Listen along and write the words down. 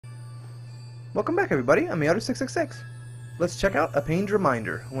Welcome back, everybody. I'm Ayato666. Let's check out a page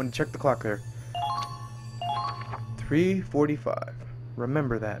reminder. I want to check the clock there. 3:45.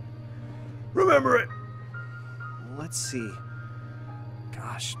 Remember that. Remember it! Let's see.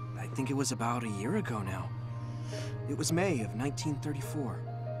 Gosh, I think it was about a year ago now. It was May of 1934.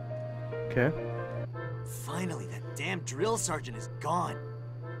 Okay. Finally, that damn drill sergeant is gone.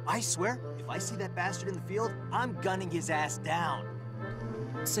 I swear, if I see that bastard in the field, I'm gunning his ass down.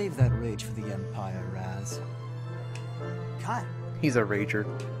 Save that rage for the Empire, Raz. God. He's a rager.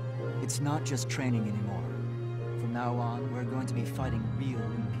 It's not just training anymore. From now on, we're going to be fighting real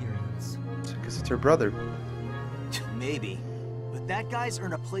Imperials. Because it's her brother. Maybe. But that guy's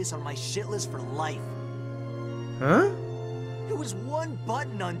earned a place on my shit list for life. Huh? It was one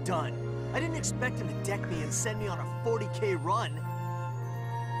button undone. I didn't expect him to deck me and send me on a 40K run.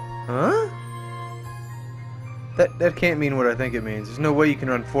 Huh? That can't mean what I think it means. There's no way you can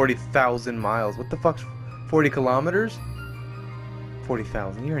run 40,000 miles. What the fuck's 40 kilometers?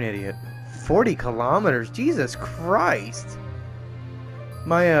 40,000. You're an idiot. 40 kilometers? Jesus Christ.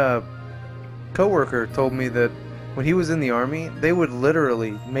 My coworker told me that when he was in the army, they would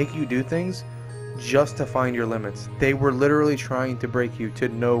literally make you do things just to find your limits. They were literally trying to break you to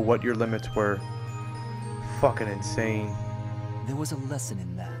know what your limits were. Fucking insane. There was a lesson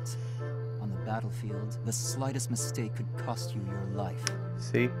in that. On the battlefield, the slightest mistake could cost you your life.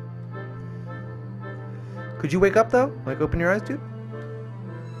 See? Could you wake up though? Like open your eyes, dude?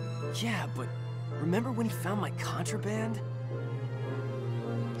 Yeah, but remember when he found my contraband?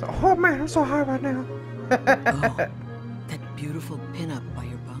 Oh man, I'm so high right now. Oh, that beautiful pinup by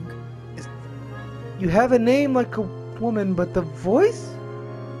your bunk? You have a name like a woman, but the voice?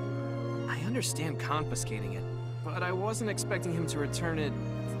 I understand confiscating it, but I wasn't expecting him to return it,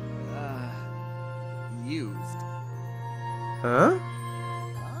 used. Huh?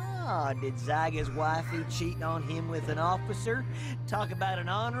 Ah, did Zyga's wifey cheat on him with an officer? Talk about an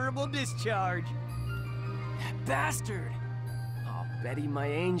honorable discharge. That bastard! Oh, Betty, my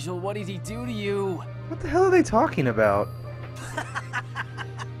angel, what did he do to you? What the hell are they talking about?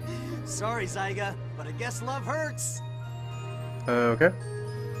 Sorry, Zyga, but I guess love hurts. Okay.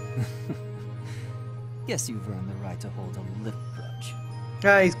 Guess you've earned the right to hold a lip grudge.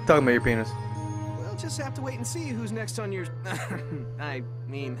 Ah, he's talking about your penis. We'll just have to wait and see who's next on your... I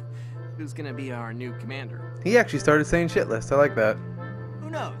mean, who's gonna be our new commander. He actually started saying shit list. I like that. Who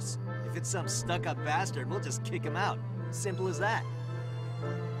knows? If it's some stuck-up bastard, we'll just kick him out. Simple as that.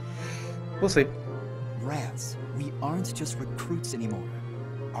 We'll see. Raz, we aren't just recruits anymore.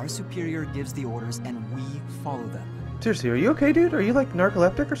 Our superior gives the orders and we follow them. Seriously, are you okay, dude? Are you like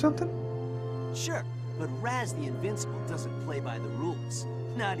narcoleptic or something? Sure, but Raz the Invincible doesn't play by the rules.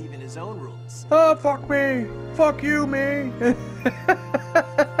 Not even his own rules. Oh, fuck me. Fuck you, me.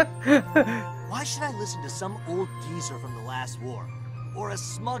 Why should I listen to some old geezer from the last war? Or a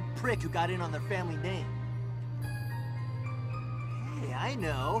smug prick who got in on their family name? Hey, I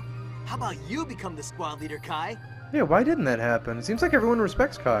know. How about you become the squad leader, Kai? Yeah, why didn't that happen? It seems like everyone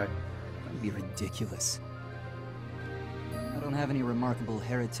respects Kai. That'd be ridiculous. I don't have any remarkable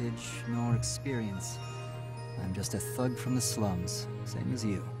heritage nor experience. I'm just a thug from the slums, same as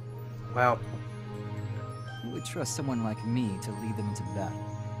you. Wow. Who would trust someone like me to lead them into battle?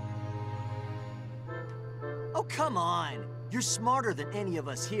 Oh, come on. You're smarter than any of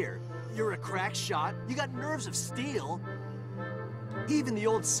us here. You're a crack shot. You got nerves of steel. Even the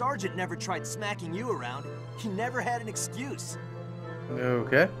old sergeant never tried smacking you around. He never had an excuse.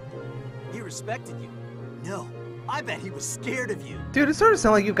 Okay. He respected you. No, I bet he was scared of you. Dude, it started to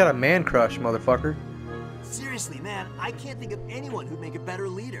sound like you've got a man crush, motherfucker. Seriously, man, I can't think of anyone who'd make a better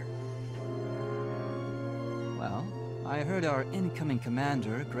leader. Well, I heard our incoming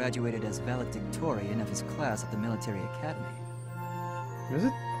commander graduated as valedictorian of his class at the military academy. Is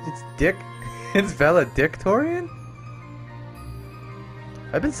it? It's Dick. It's valedictorian?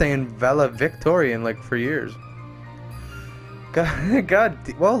 I've been saying valedictorian like for years. God,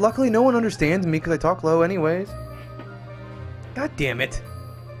 well, luckily no one understands me because I talk low anyways. God damn it.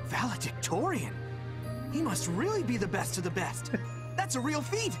 Valedictorian? He must really be the best of the best. That's a real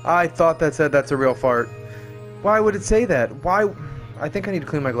feat. I thought that said that's a real fart. Why would it say that? Why? I think I need to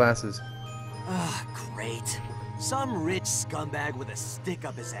clean my glasses. Ah, great. Some rich scumbag with a stick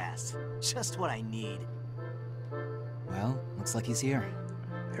up his ass. Just what I need. Well, looks like he's here.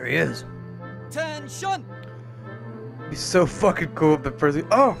 There he is. Attention! He's so fucking cool if the person.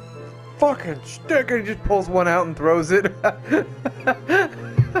 Oh! Fucking stick! And he just pulls one out and throws it.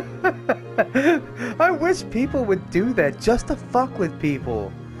 I wish people would do that just to fuck with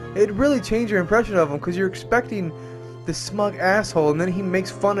people. It'd really change your impression of them because you're expecting the this smug asshole, and then he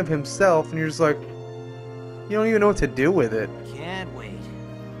makes fun of himself, and you're just like, you don't even know what to do with it. Can't wait.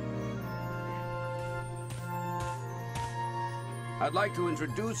 I'd like to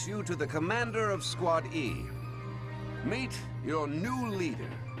introduce you to the commander of Squad E. Meet your new leader,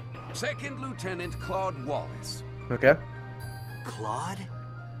 Second Lieutenant Claude Wallace. Okay. Claude?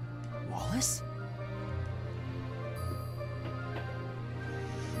 Wallace?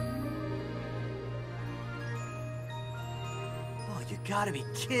 Oh, you gotta be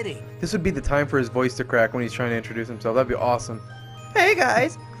kidding. This would be the time for his voice to crack when he's trying to introduce himself. That'd be awesome. Hey,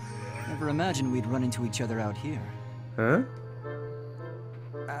 guys! Never imagined we'd run into each other out here. Huh?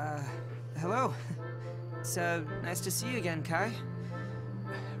 Hello. It's, nice to see you again, Kai.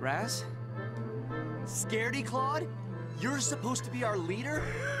 Raz? Scaredy, Claude? You're supposed to be our leader?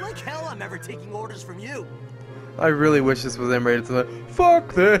 Like hell I'm ever taking orders from you. I really wish this was him ready to like,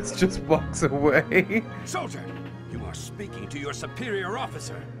 fuck this, just walks away. Soldier, you are speaking to your superior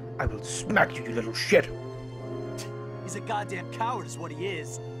officer. I will smack you, you little shit. He's a goddamn coward is what he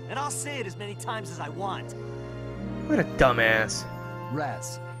is. And I'll say it as many times as I want. What a dumbass.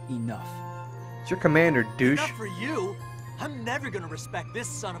 Raz, enough. It's your commander, douche. Enough for you. I'm never gonna respect this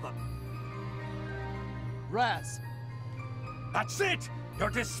son of a... Raz! That's it! You're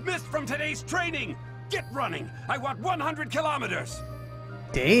dismissed from today's training! Get running! I want 100 kilometers!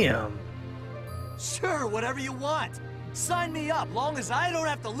 Damn. Sure, whatever you want. Sign me up, long as I don't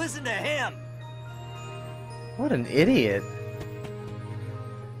have to listen to him. What an idiot.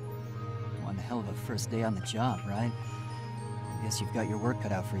 One hell of a first day on the job, right? I guess you've got your work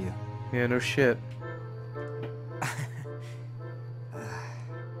cut out for you. Yeah, no shit.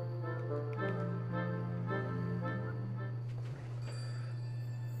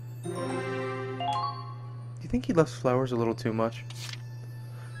 Do you think he loves flowers a little too much?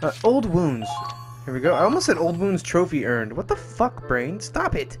 Old wounds. Here we go. I almost said old wounds trophy earned. What the fuck, Brain?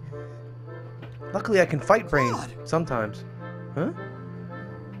 Stop it. Luckily I can fight Brain sometimes. Huh?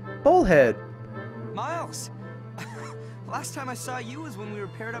 Bullhead. Miles! Last time I saw you was when we were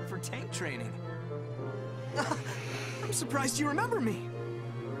paired up for tank training. I'm surprised you remember me.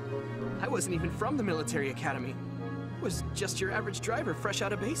 I wasn't even from the military academy. Was just your average driver fresh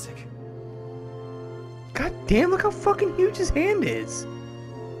out of basic. God damn, look how fucking huge his hand is.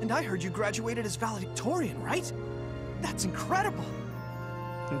 And I heard you graduated as valedictorian, right? That's incredible.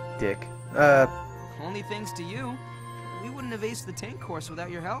 Dick. Only thanks to you. We wouldn't have aced the tank course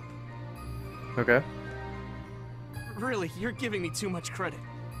without your help. Okay. Really, you're giving me too much credit.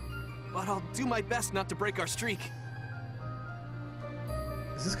 But I'll do my best not to break our streak.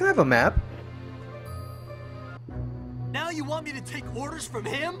 Is this gonna have a map? Now you want me to take orders from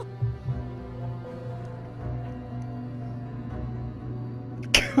him?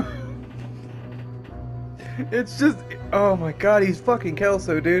 It's just, oh my god, he's fucking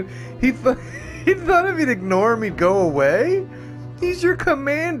Kelso, dude. He thought if he'd ignore him, he'd go away? He's your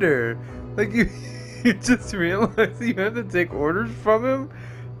commander. Like, you just realized you have to take orders from him?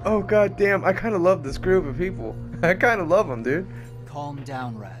 Oh god damn, I kind of love this group of people. I kind of love them, dude. Calm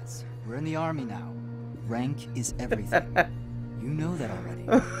down, Raz. We're in the army now. Rank is everything. You know that already.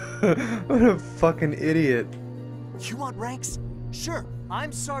 What a fucking idiot. You want ranks? Sure,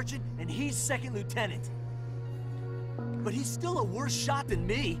 I'm sergeant and he's second lieutenant. But he's still a worse shot than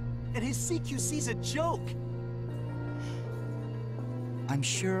me, and his CQC's a joke. I'm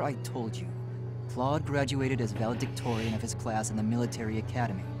sure I told you. Claude graduated as valedictorian of his class in the military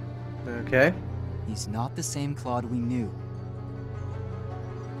academy. Okay. He's not the same Claude we knew.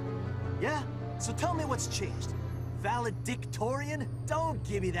 Yeah? So tell me what's changed. Valedictorian? Don't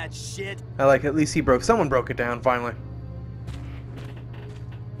give me that shit. I like, at least someone broke it down, finally.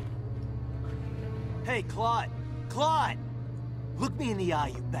 Hey, Claude. Claude! Look me in the eye,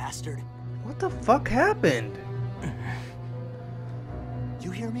 you bastard. What the fuck happened?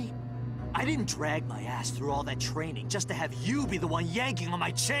 You hear me? I didn't drag my ass through all that training just to have you be the one yanking on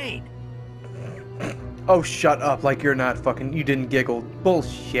my chain. Oh, shut up, like you're not fucking, you didn't giggle.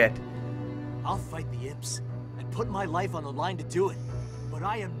 Bullshit. I'll fight the imps and put my life on the line to do it. But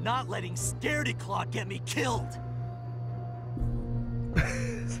I am not letting Scaredy Claw get me killed.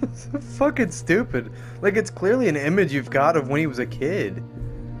 So fucking stupid. Like, it's clearly an image you've got of when he was a kid.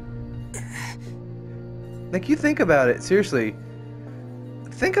 Like, you think about it, seriously.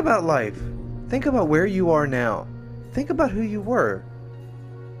 Think about life. Think about where you are now. Think about who you were.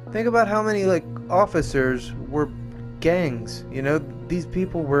 Think about how many, like, officers were gangs. You know, these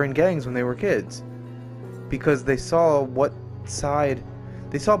people were in gangs when they were kids. Because they saw what side...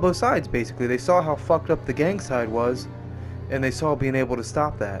 They saw both sides, basically. They saw how fucked up the gang side was, and they saw being able to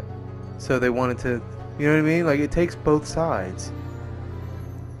stop that. So they wanted to You know what I mean? Like, it takes both sides.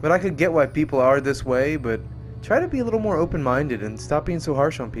 But I could get why people are this way, but try to be a little more open-minded and stop being so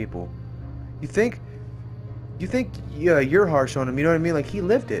harsh on people. You think yeah, you're harsh on him, you know what I mean? Like, he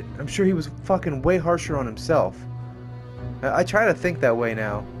lived it. I'm sure he was fucking way harsher on himself. I try to think that way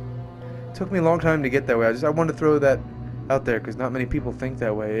now. It took me a long time to get that way. I wanted to throw that out there because not many people think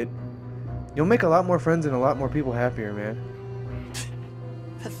that way. You'll make a lot more friends and a lot more people happier, man.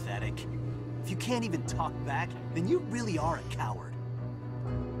 Pathetic. If you can't even talk back, then you really are a coward.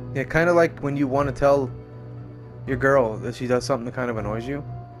 Yeah, kind of like when you want to tell your girl that she does something that kind of annoys you.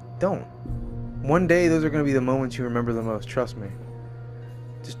 Don't. One day, those are going to be the moments you remember the most, trust me.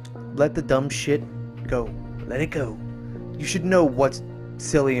 Just let the dumb shit go. Let it go. You should know what's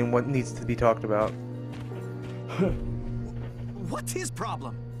silly and what needs to be talked about. What's his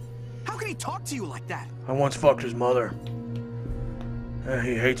problem? How can he talk to you like that? I once fucked his mother.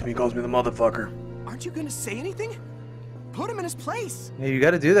 He hates me, calls me the motherfucker. Aren't you gonna say anything? Put him in his place. Yeah, you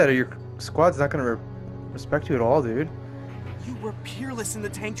gotta do that or your squad's not gonna respect you at all, dude. You were peerless in the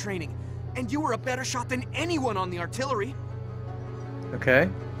tank training, and you were a better shot than anyone on the artillery. Okay,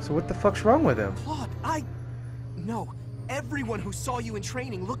 so what the fuck's wrong with him? Claude, No, everyone who saw you in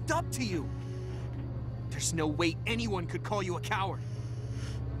training looked up to you. There's no way anyone could call you a coward.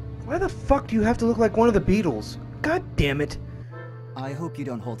 Why the fuck do you have to look like one of the Beatles? God damn it. I hope you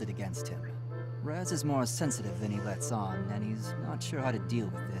don't hold it against him. Raz is more sensitive than he lets on, and he's not sure how to deal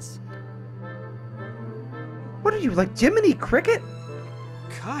with this. What are you, like Jiminy Cricket?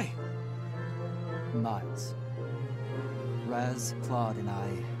 Kai. Miles. Raz, Claude, and I,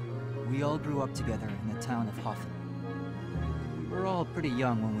 we all grew up together in the town of Hoffen. We were all pretty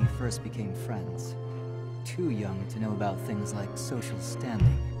young when we first became friends. Too young to know about things like social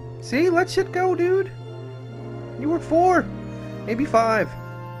standing. See, let shit go, dude. You were 4, maybe 5.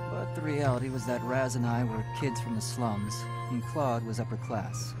 But the reality was that Raz and I were kids from the slums, and Claude was upper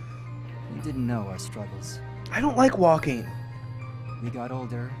class. He didn't know our struggles. I don't like walking. We got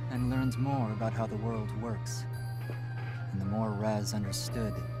older and learned more about how the world works. And the more Raz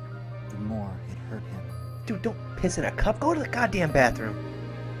understood, the more it hurt him. Dude, don't piss in a cup. Go to the goddamn bathroom.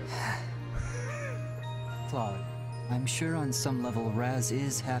 Claude, I'm sure on some level Raz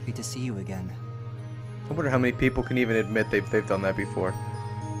is happy to see you again. I wonder how many people can even admit they've done that before.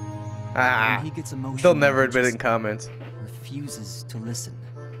 When he gets emotional, They'll never he admit it in just comments. refuses to listen.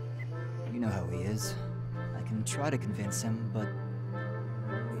 You know how he is. I can try to convince him, but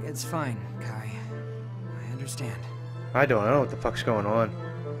It's fine, Kai. I understand. I don't know what the fuck's going on.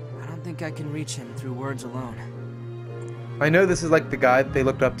 I don't think I can reach him through words alone. I know this is like the guy that they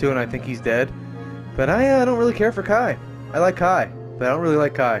looked up to and I think he's dead. But I don't really care for Kai. I like Kai, but I don't really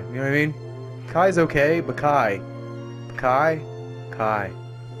like Kai. You know what I mean? Kai's okay, but Kai. Kai.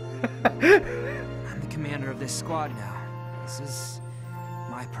 I'm the commander of this squad now. This is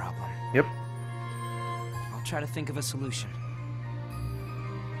my problem. Yep. I'll try to think of a solution.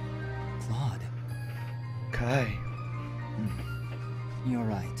 Claude, Kai. you're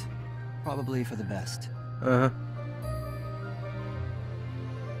right. Probably for the best. Uh-huh.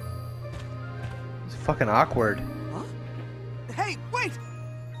 It's fucking awkward. Huh? Hey, wait!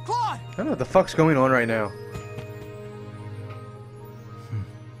 Claude! I don't know what the fuck's going on right now.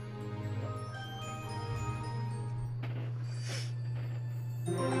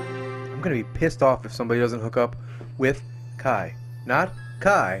 I'm gonna be pissed off if somebody doesn't hook up with Kai. Not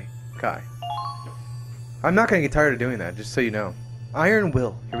Kai. Kai. I'm not gonna get tired of doing that, just so you know. Iron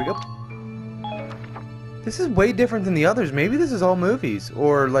Will. Here we go. This is way different than the others. Maybe this is all movies,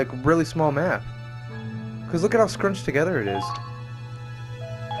 or like really small map. Because look at how scrunched together it is.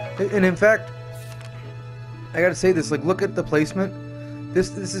 And in fact, I gotta say this, like look at the placement. This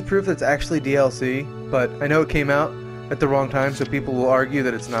is proof that it's actually DLC, but I know it came out at the wrong time, so people will argue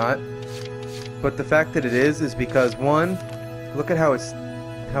that it's not. But the fact that it is because one, look at how it's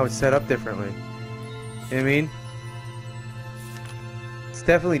set up differently. You know what I mean? It's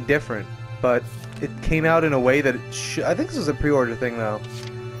definitely different, but it came out in a way that it should. I think this was a pre-order thing though,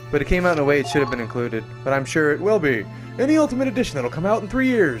 but it came out in a way it should have been included. But I'm sure it will be in the Ultimate Edition that'll come out in 3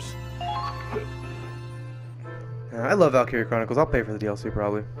 years. I love Valkyria Chronicles. I'll pay for the DLC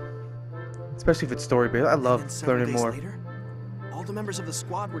probably, especially if it's story-based. I love And 7 learning days more. Later, all the members of the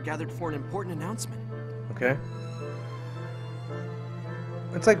squad were gathered for an important announcement. Okay.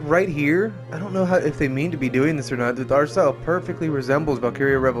 It's like right here. I don't know if they mean to be doing this or not. The art style perfectly resembles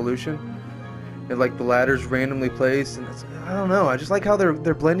Valkyria Revolution. And like the ladders randomly placed, and I don't know. I just like how they're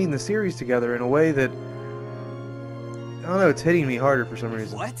blending the series together in a way that I don't know. It's hitting me harder for some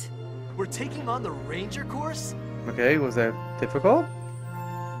reason. What? We're taking on the Ranger course? Okay, was that difficult?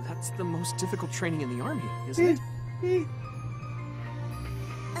 That It's the most difficult training in the army, isn't it?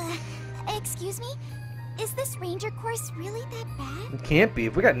 Excuse me? Is this ranger course really that bad? It can't be.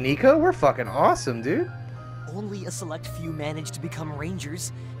 If we got Nico, we're fucking awesome, dude. Only a select few manage to become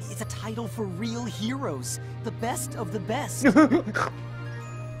rangers. It's a title for real heroes. The best of the best. If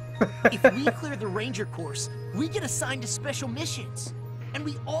we clear the ranger course, we get assigned to special missions. And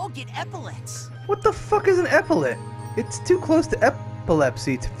we all get epaulets. What the fuck is an epaulet? It's too close to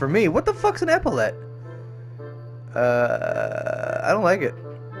epilepsy for me. What the fuck's an epaulet? I don't like it.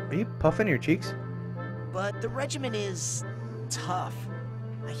 Are you puffing your cheeks? But the regiment is tough.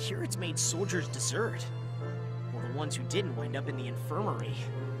 I hear it's made soldiers desert. Well, the ones who didn't wind up in the infirmary.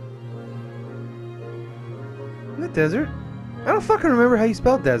 In the desert? I don't fucking remember how you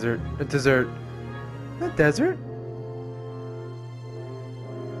spell desert. Dessert. Not desert.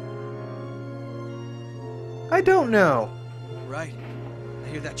 I don't know. Right. I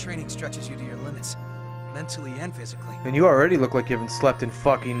hear that training stretches you to your limits, mentally and physically. And you already look like you haven't slept in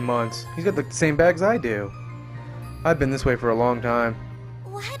fucking months. He's got the same bags I do. I've been this way for a long time.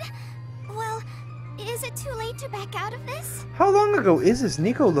 What? Well, is it too late to back out of this? How long ago is this?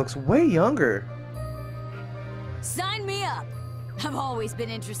 Nico looks way younger. Sign me up! I've always been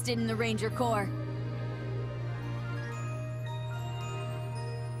interested in the Ranger Corps.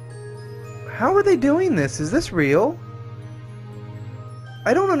 How are they doing this? Is this real?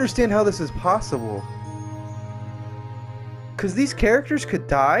 I don't understand how this is possible. Because these characters could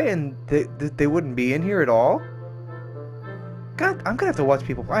die and they wouldn't be in here at all? God, I'm gonna have to watch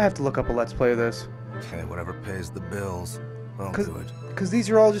people. I have to look up a Let's Play of this. Hey, whatever pays the bills. I'll do it. Because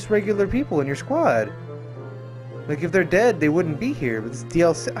these are all just regular people in your squad. Like, if they're dead, they wouldn't be here. But it's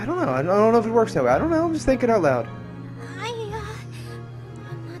DLC. I don't know. I don't know if it works that way. I don't know. I'm just thinking out loud. I'm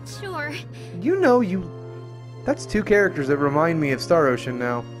not sure. You know, that's two characters that remind me of Star Ocean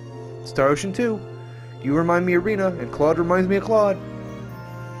now. Star Ocean 2. You remind me of Rena, and Claude reminds me of Claude.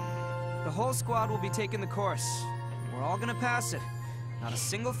 The whole squad will be taking the course. We're all gonna pass it. Not a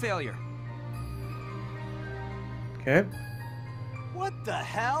single failure. Okay. What the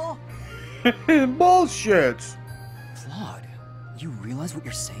hell? Bullshit! Claude, you realize what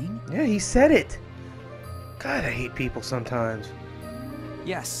you're saying? Yeah, he said it. God, I hate people sometimes.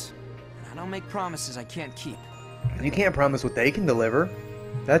 Yes. And I don't make promises I can't keep. You can't promise what they can deliver.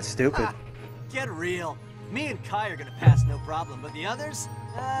 That's stupid. Ah, get real. Me and Kai are gonna pass no problem, but the others?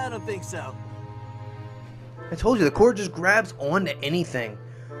 I don't think so. I told you, the Corps just grabs onto anything.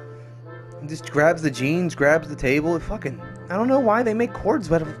 It just grabs the jeans, grabs the table. It fucking... I don't know why they make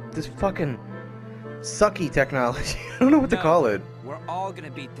cords out of this fucking sucky technology. I don't know what to call it. We're all gonna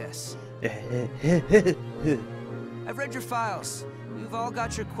beat this. I've read your files. You've all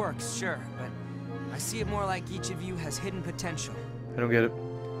got your quirks, sure, but I see it more like each of you has hidden potential. I don't get it.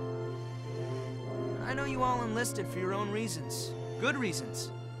 I know you all enlisted for your own reasons. Good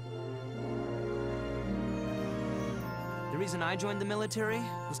reasons. The reason I joined the military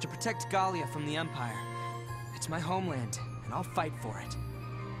was to protect Gallia from the Empire. It's my homeland, and I'll fight for it.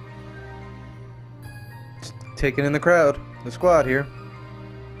 Just taking in the crowd. The squad here.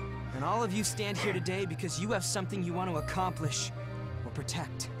 And all of you stand here today because you have something you want to accomplish or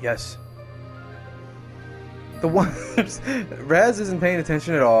protect. Yes. The one... Raz isn't paying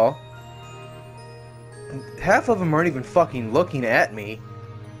attention at all. Half of them aren't even fucking looking at me.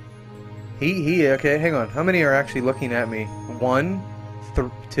 Okay, hang on. How many are actually looking at me? One,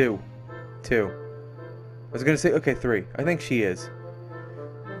 two. I was gonna say, okay, 3. I think she is.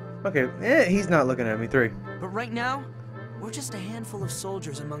 Okay, he's not looking at me. 3. But right now, we're just a handful of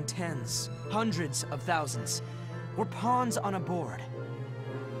soldiers among tens, hundreds of thousands. We're pawns on a board.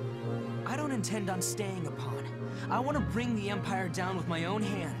 I don't intend on staying a pawn. I want to bring the Empire down with my own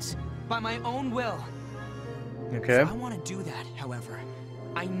hands, by my own will. Okay. If I want to do that, however,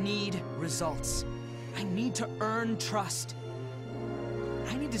 I need results. I need to earn trust.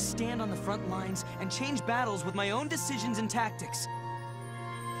 I need to stand on the front lines and change battles with my own decisions and tactics.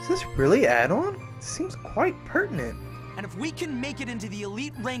 Is this really add-on? Seems quite pertinent. And if we can make it into the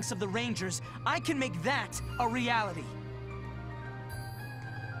elite ranks of the Rangers, I can make that a reality.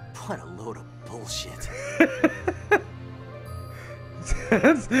 What a load of bullshit.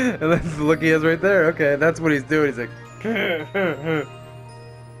 that's the look he has right there. Okay, that's what he's doing. He's like...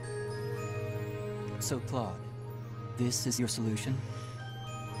 So, Claude, this is your solution?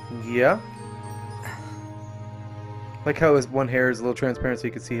 Yeah. Like how his one hair is a little transparent so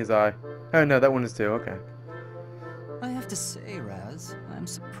you can see his eye. Oh no, that one is too. Okay. I have to say, Raz, I'm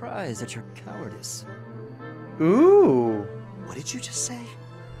surprised at your cowardice. Ooh. What did you just say?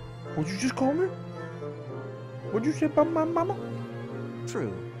 What'd you just call me? What'd you say about my mama?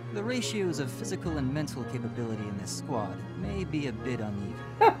 True. The ratios of physical and mental capability in this squad may be a bit uneven.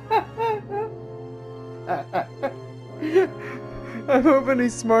 I'm hoping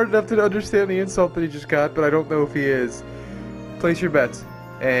he's smart enough to understand the insult that he just got, but I don't know if he is. Place your bets.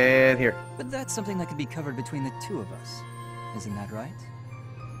 And here. But that's something that could be covered between the two of us. Isn't that right?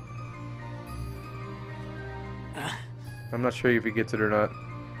 I'm not sure if he gets it or not.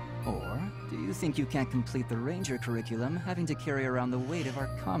 Or do you think you can't complete the Ranger curriculum having to carry around the weight of our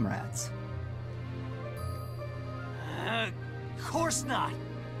comrades? Of course not!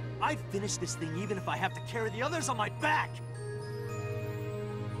 I finish this thing even if I have to carry the others on my back!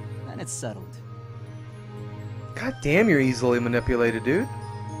 Then it's settled. God damn, you're easily manipulated, dude.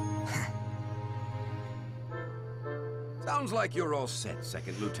 Sounds like you're all set,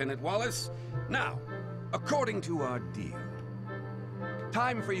 Second Lieutenant Wallace. Now, according to our deal,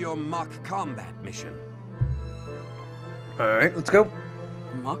 time for your mock combat mission. Alright, let's go.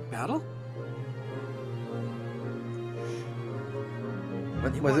 Mock battle?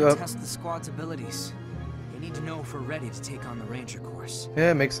 What They was want it to up? test the squad's abilities. They need to know if we're ready to take on the Ranger course.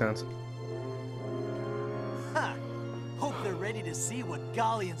 Yeah, it makes sense. Ha! Hope they're ready to see what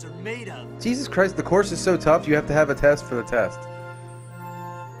galleons are made of. Jesus Christ, the course is so tough, you have to have a test for the test.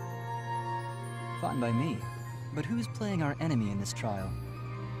 Fine by me. But who's playing our enemy in this trial?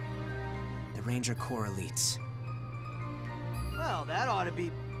 The Ranger Corps elites. Well, that ought to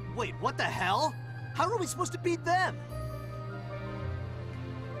be... Wait, what the hell? How are we supposed to beat them?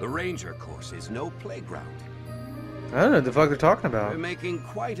 The Ranger course is no playground. I don't know what the fuck they're talking We're about. making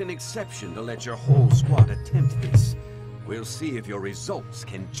quite an exception to let your whole squad attempt this. We'll see if your results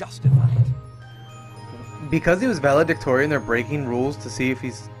can justify it. Because he was valedictorian, they're breaking rules to see if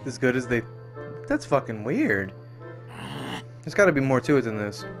he's as good as they... That's fucking weird. There's gotta be more to it than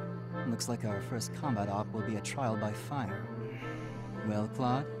this. Looks like our first combat op will be a trial by fire. Well,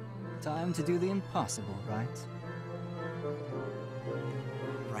 Claude, time to do the impossible, right?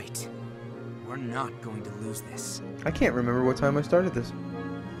 Right. We're not going to lose this. I can't remember what time I started this.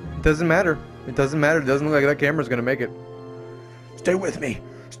 It doesn't matter. It doesn't matter. It doesn't look like that camera's gonna make it. Stay with me!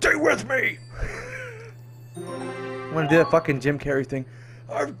 Stay with me! I wanna do that fucking Jim Carrey thing.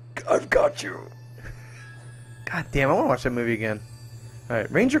 I've got you. God damn, I wanna watch that movie again.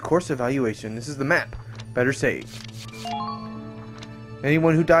 Alright, Ranger course evaluation. This is the map. Better save.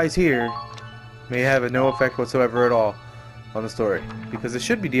 Anyone who dies here may have no effect whatsoever at all on the story. Because it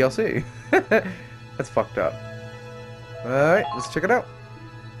should be DLC. That's fucked up. Alright, let's check it out.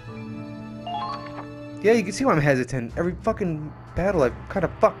 Yeah, you can see why I'm hesitant. Every fucking battle I've kind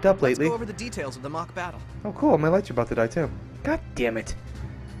of fucked up lately. Let's go over the details of the mock battle. Oh cool, my lights are about to die too. God damn it.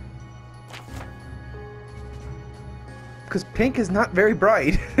 Because pink is not very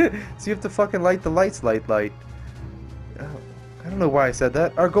bright. So you have to fucking light the lights light. Oh, I don't know why I said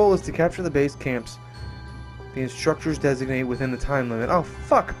that. Our goal is to capture the base camps the instructors designate within the time limit. Oh,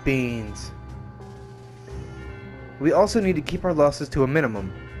 fuck beans. We also need to keep our losses to a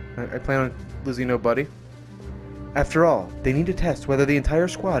minimum. I plan on losing nobody. After all, they need to test whether the entire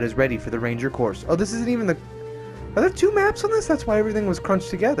squad is ready for the Ranger course. Oh, this isn't even the... Are there 2 maps on this? That's why everything was crunched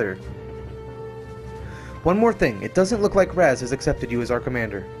together. One more thing. It doesn't look like Raz has accepted you as our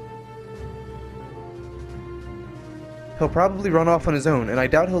commander. He'll probably run off on his own, and I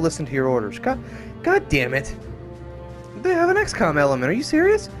doubt he'll listen to your orders. God damn it. They have an XCOM element. Are you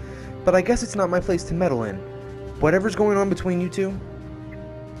serious? But I guess it's not my place to meddle in. Whatever's going on between you two...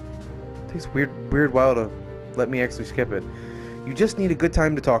 It takes weird while to let me actually skip it. You just need a good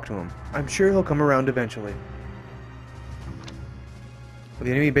time to talk to him. I'm sure he'll come around eventually. When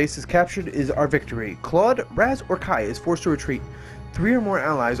the enemy base is captured is our victory. Claude, Raz, or Kai is forced to retreat. 3 or more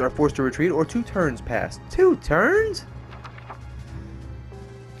allies are forced to retreat, or 2 turns pass. 2 turns?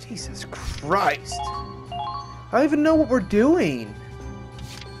 Jesus Christ. I don't even know what we're doing.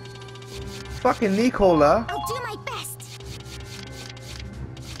 Fucking Nicola. I'll do my best.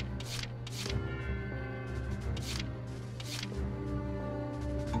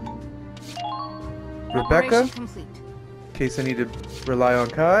 Rebecca, Preparation complete. in case I need to rely on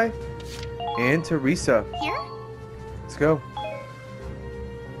Kai. And Teresa. Here? Let's go.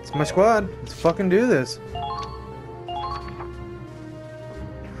 It's my squad. Let's fucking do this.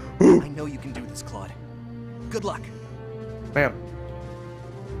 I know you can do this, Claude. Good luck. Ma'am.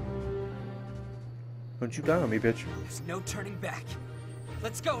 Don't you die on me, bitch. There's no turning back.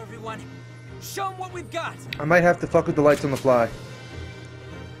 Let's go, everyone. Show them what we've got. I might have to fuck with the lights on the fly.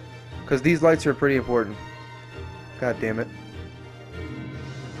 Because these lights are pretty important. God damn it.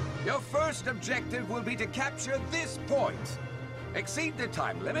 Your first objective will be to capture this point. Exceed the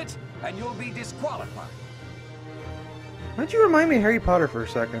time limit, and you'll be disqualified. Why'd you remind me of Harry Potter for a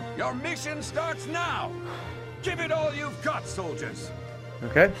second? Your mission starts now! Give it all you've got, soldiers!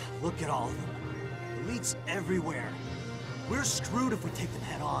 Okay. Look at all of them. Elites everywhere. We're screwed if we take them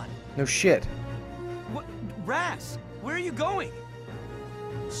head on. No shit. What? Raz, where are you going?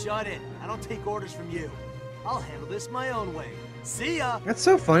 Shut it. I don't take orders from you. I'll handle this my own way. See ya! That's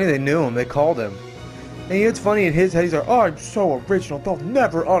so funny they knew him. They called him. And you know, it's funny in his head, he's like, oh, I'm so original, they'll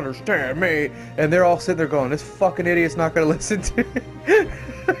never understand me. And they're all sitting there going, this fucking idiot's not going to listen to me.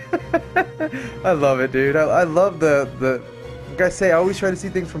 I love it, dude. I love the like I say, I always try to see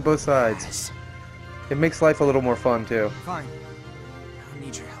things from both sides. Raz. It makes life a little more fun, too. Fine. I don't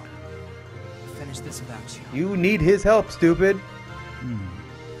need your help. I'll finish this without you. You need his help, stupid.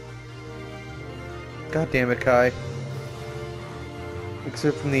 God damn it, Kai.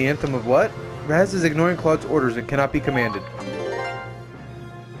 Except from the anthem of what? Raz is ignoring Claude's orders and cannot be commanded.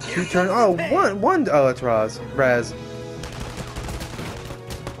 2 turn. Oh, one. Oh, that's Raz. Raz.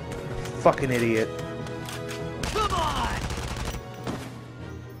 Fucking idiot. Come on!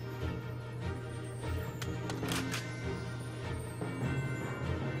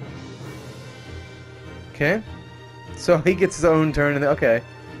 Okay. So he gets his own turn and okay.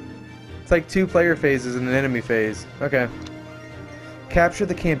 It's like 2 player phases and an enemy phase. Okay. Capture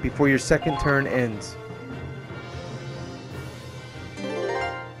the camp before your second turn ends.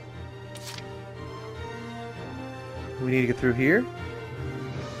 We need to get through here.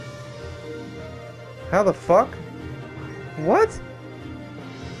 How the fuck? What?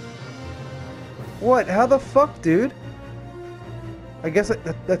 What? How the fuck, dude? I guess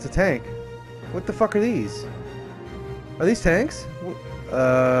that's a tank. What the fuck are these? Are these tanks?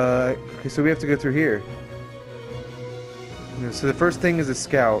 Okay, so we have to go through here. So the first thing is a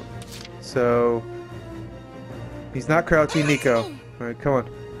scout. So he's not crouching, Nico. Alright, come on.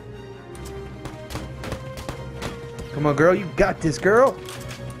 Come on, girl, you got this, girl.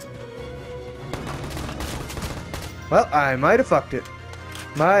 Well, I might have fucked it.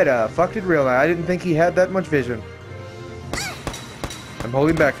 Might have fucked it real nice. I didn't think he had that much vision. I'm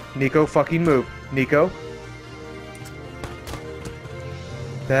holding back. Nico, fucking move. Nico.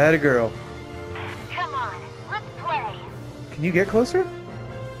 That a girl. Come on, let's play. Can you get closer?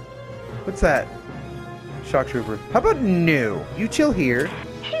 What's that? Shock trooper. How about no? You chill here.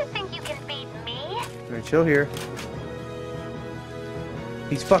 You think you can beat me? Alright, chill here.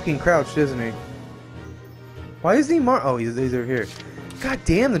 He's fucking crouched, isn't he? Why is he oh, he's over here. God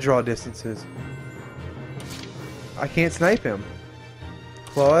damn the draw distances. I can't snipe him.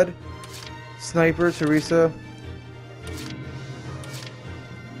 Claude. Sniper, Teresa.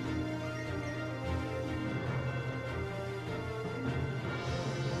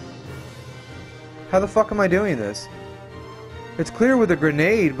 How the fuck am I doing this? It's clear with a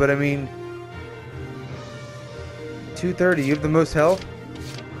grenade, but I mean... 230, you have the most health?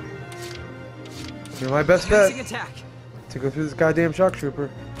 You're my best bet. Attack. To go through this goddamn shock trooper.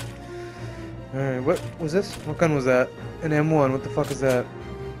 Alright, what was this? What gun was that? An M1, what the fuck is that?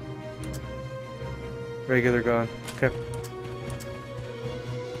 Regular gun. Okay.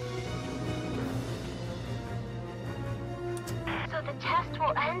 So the test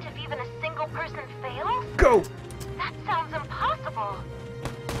will end if even a single person fails? Go! That sounds impossible.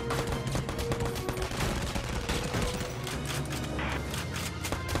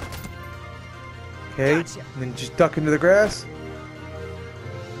 Okay, Gotcha. and then just duck into the grass.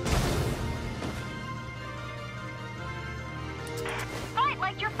 Fight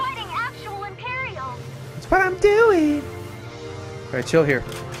like you're fighting actual Imperials. That's what I'm doing! Alright, chill here.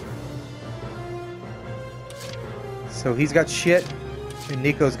 So he's got shit, and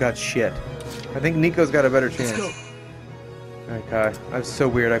Nico's got shit. I think Nico's got a better chance. Let's go. Alright, Kai. I'm so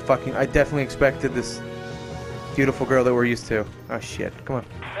weird. I definitely expected this beautiful girl that we're used to. Oh shit. Come on.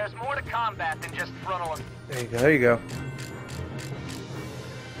 There's more to combat than just frontal. There you go. There you go.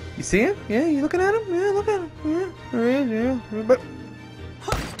 You see him? Yeah, you looking at him? Yeah, look at him. Yeah, there he is. Yeah, but.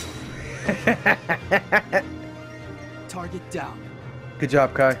 Target down. Good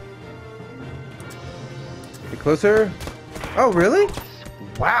job, Kai. Get closer. Oh, really?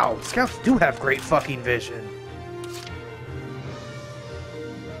 Wow, scouts do have great fucking vision.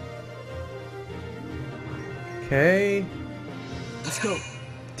 Okay. Let's go.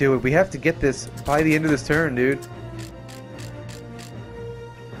 Dude, we have to get this by the end of this turn, dude.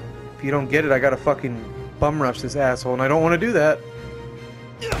 If you don't get it, I gotta fucking bum rush this asshole, and I don't want to do that.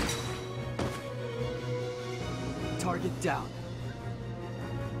 Target down.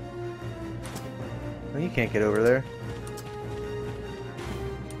 Well, you can't get over there.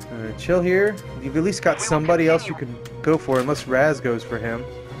 Alright, chill here. You've at least got somebody else you can go for, unless Raz goes for him.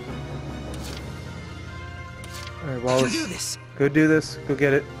 Alright, Alright, Wallace. Do this. Go do this. Go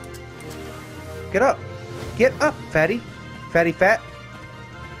get it. Get up. Get up, fatty. Fatty fat.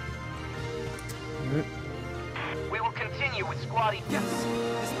 We will continue with Squad E. Yes,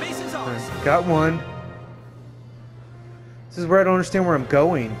 this base is ours. Got one. This is where I don't understand where I'm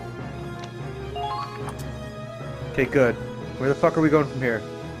going. Okay, good. Where the fuck are we going from here?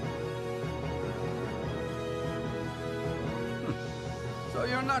 So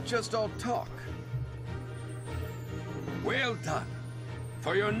you're not just all talk. Well done.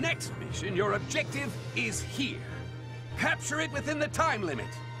 For your next mission, your objective is here. Capture it within the time limit.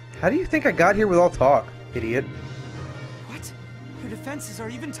 How do you think I got here with all talk, idiot? What? Your defenses are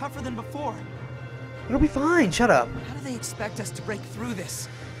even tougher than before. It'll be fine. Shut up. How do they expect us to break through this?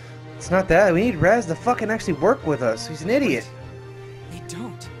 It's not that. We need Raz to fucking actually work with us. He's an idiot. They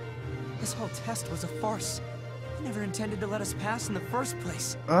don't. This whole test was a farce. They never intended to let us pass in the first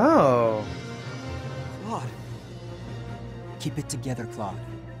place. Oh. Claude. Keep it together, Claude.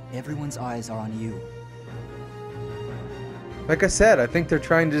 Everyone's eyes are on you. Like I said, I think they're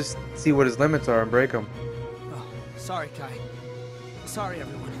trying to just see what his limits are and break them. Oh, sorry, Kai. Sorry,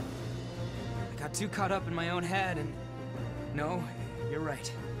 everyone. I got too caught up in my own head and... No, you're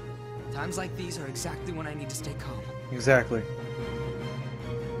right. Times like these are exactly when I need to stay calm. Exactly.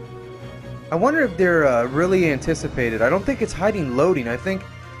 I wonder if they're really anticipated. I don't think it's hiding loading. I think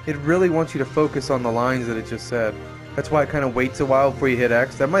it really wants you to focus on the lines that it just said. That's why it kind of waits a while before you hit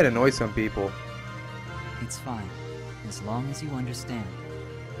X. That might annoy some people. It's fine, as long as you understand.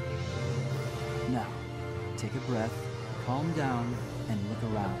 Now, take a breath, calm down, and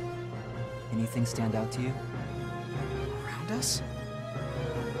look around. Anything stand out to you? Around us?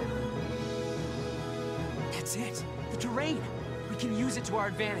 That's it. The terrain. We can use it to our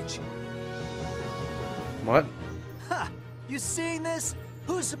advantage. What? Ha! You seeing this?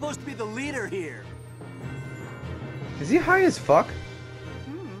 Who's supposed to be the leader here? Is he high as fuck?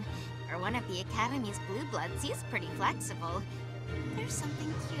 For one of the Academy's blue bloods, he's pretty flexible. There's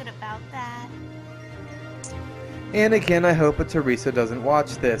something cute about that. And again, I hope that Teresa doesn't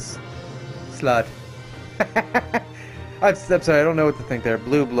watch this. Slut. I'm sorry, I don't know what to think there.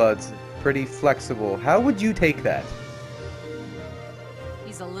 Blue bloods. Pretty flexible. How would you take that?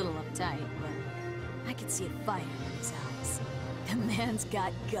 He's a little uptight, but I could see a fire in his eyes. The man's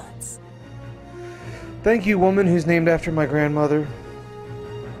got guts. Thank you, woman who's named after my grandmother.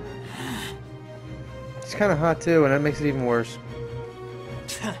 It's kind of hot too, and that makes it even worse.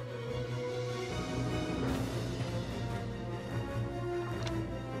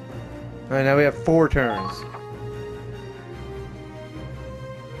 Alright, now we have 4 turns.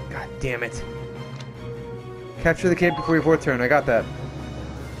 God damn it. Capture the cape before your 4th turn. I got that.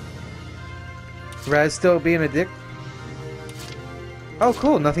 Raz still being a dick? Oh,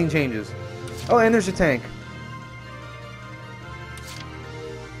 cool. Nothing changes. Oh, and there's a tank.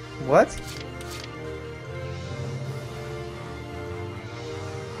 What?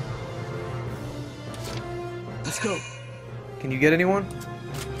 Let's go. Can you get anyone?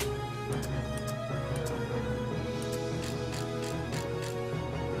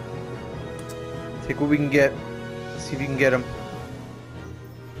 Take what we can get. See if you can get him.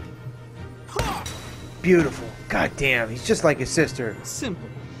 Beautiful. God damn, he's just like his sister. Simple.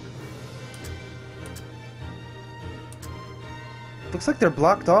 Looks like they're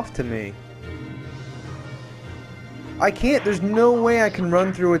blocked off to me. I can't. There's no way I can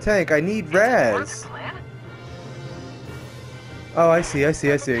run through a tank. I need Raz. Oh, I see.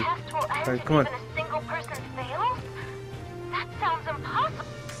 Alright, come on.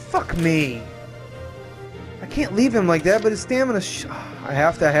 Fuck me. I can't leave him like that, but his stamina I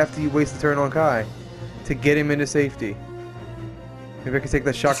have to waste the turn on Kai to get him into safety. Maybe I can take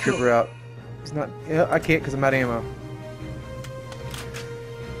that shock trooper out. He's not... Yeah, I can't because I'm out of ammo.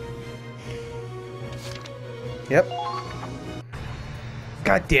 Yep.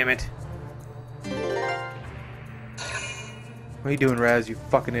 God damn it. What are you doing, Raz, you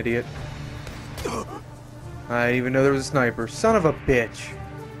fucking idiot? I didn't even know there was a sniper. Son of a bitch.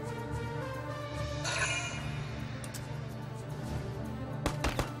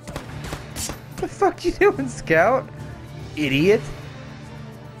 What the fuck you doing, Scout? Idiot.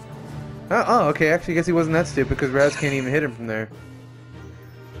 Oh, okay. Actually, I guess he wasn't that stupid because Raz can't even hit him from there.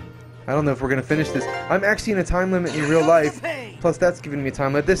 I don't know if we're gonna finish this. I'm actually in a time limit in real life. Plus, that's giving me a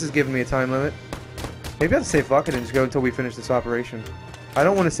time limit. This is giving me a time limit. Maybe I'll say fuck it and just go until we finish this operation. I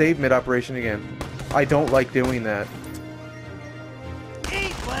don't want to save mid-operation again. I don't like doing that.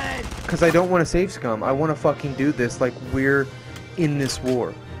 Because I don't want to save scum. I want to fucking do this like we're in this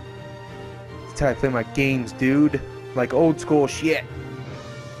war. That's how I play my games, dude. Like old school shit.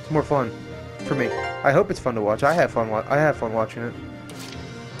 It's more fun for me. I hope it's fun to watch. I have fun watching it.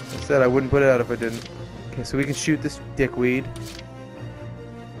 I said I wouldn't put it out if I didn't. Okay, so we can shoot this dickweed.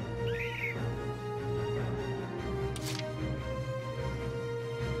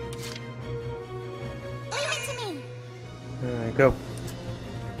 Alright, go.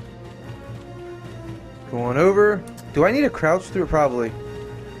 Go on over. Do I need to crouch through it? Probably.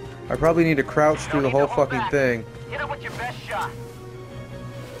 I probably need to crouch through the whole fucking thing. Hit it with your best shot.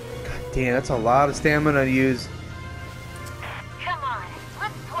 God damn, that's a lot of stamina to use. Come on,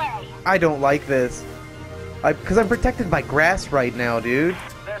 let's play. I don't like this. Because I'm protected by grass right now, dude.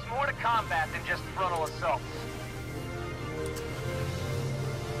 There's more to combat than just frontal assaults.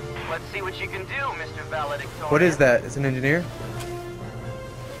 Let's see what you can do, Mr. Valedictorian. What is that? It's an engineer?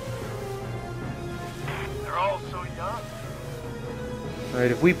 They're all so young.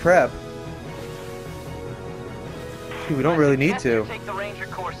 Alright, if we prep... Gee, we don't really need to. Take the Ranger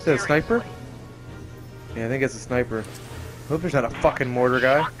Corps Is that a sniper? Yeah, I think it's a sniper. I hope there's not a fucking mortar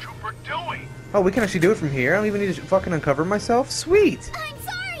guy. Oh, we can actually do it from here? I don't even need to fucking uncover myself? Sweet! I'm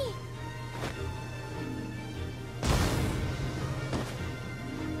sorry!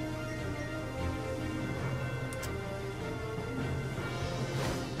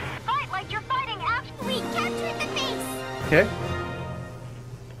 Fight like you're fighting after we captured the base! Okay.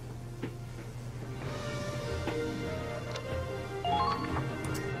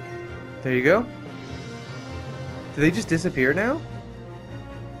 There you go. Did they just disappear now?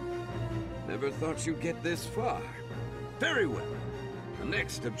 Never thought you'd get this far. Very well. The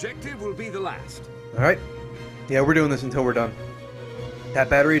next objective will be the last. Alright. Yeah, we're doing this until we're done. That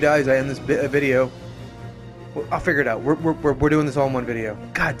battery dies, I end this video. Well, I'll figure it out. We're doing this all in one video.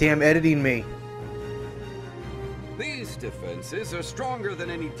 God damn editing me. These defenses are stronger than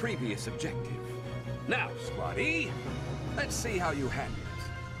any previous objective. Now, Squad E, let's see how you handle it.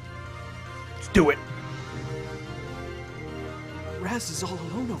 Let's do it. Raz is all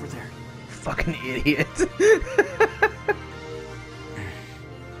alone over there. Fucking idiot.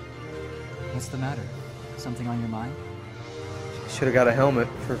 What's the matter? Something on your mind? Should have got a helmet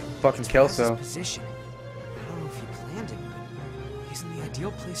for fucking Kelso. Position. I don't know if he planned it, but he's in the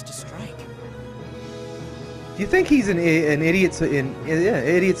ideal place to strike. Do you think he's an idiot,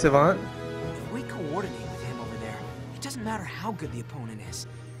 idiot savant? If we coordinate with him over there, it doesn't matter how good the opponent is.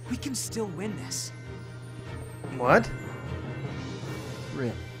 We can still win this. What?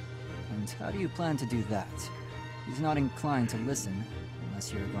 Really? And how do you plan to do that? He's not inclined to listen,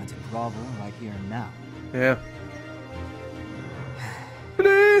 unless you're going to grovel right here and now. Yeah.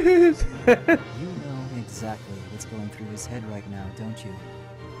 Please! You know exactly what's going through his head right now, don't you?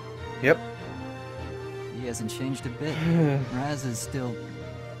 Yep. He hasn't changed a bit. Raz is still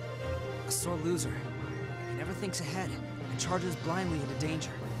a sore loser. He never thinks ahead and charges blindly into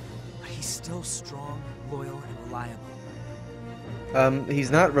danger. But he's still strong, loyal, and reliable.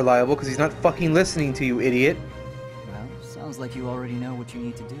 He's not reliable because he's not fucking listening to you, idiot. Well, sounds like you already know what you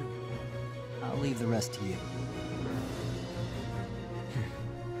need to do. I'll leave the rest to you.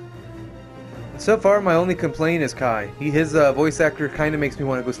 So far, my only complaint is Kai. His voice actor kind of makes me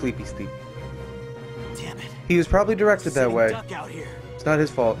want to go sleepy sleep. Damn it. He was probably directed that way. Duck out here. It's not his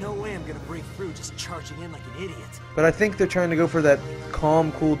fault. No way I'm gonna break through just charging in like an idiot. But I think they're trying to go for that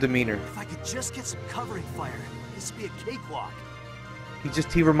calm, cool demeanor. If I could just get some covering fire, this would be a cakewalk.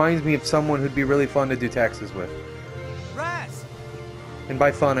 He reminds me of someone who'd be really fun to do taxes with. Raz! And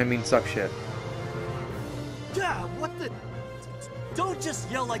by fun, I mean suck shit. Yeah, what the... Don't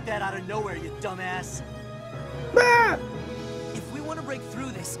just yell like that out of nowhere, you dumbass. Ah! If we want to break through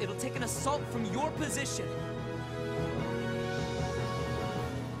this, it'll take an assault from your position.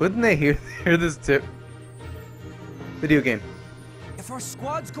 Wouldn't they hear this too? Video game. If our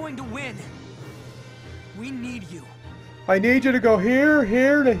squad's going to win, we need you. I need you to go here,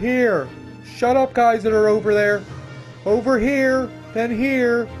 here to here. Shut up, guys that are over there. Over here, then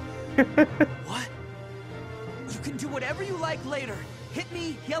here. What? You can do whatever you like later. Hit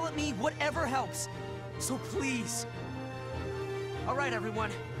me, yell at me, whatever helps. So please. All right, everyone.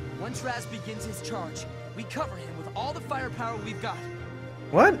 Once Raz begins his charge, we cover him with all the firepower we've got.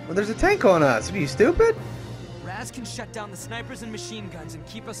 What? Well, there's a tank on us. Are you stupid? Raz can shut down the snipers and machine guns and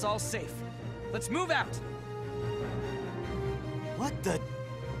keep us all safe. Let's move out. What the...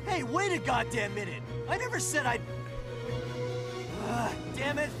 Hey, wait a goddamn minute. I never said I'd...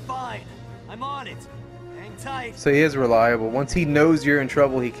 damn it, fine. I'm on it. Hang tight. So he is reliable. Once he knows you're in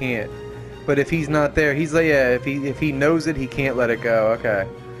trouble, he can't. But if he's not there, he's like, yeah, if he knows it, he can't let it go. Okay.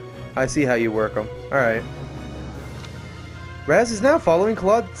 I see how you work him. Alright. Raz is now following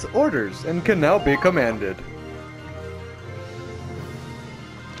Claude's orders and can now be commanded.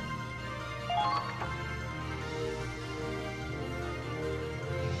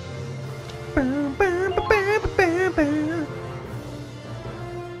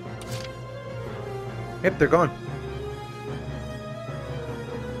 Yep, they're gone.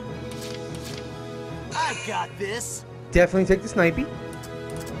 I got this. Definitely take the snipey.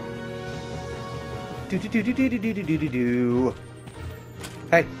 Do do do do do do do do do do.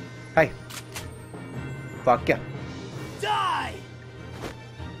 Hey, hey. Fuck ya. Die!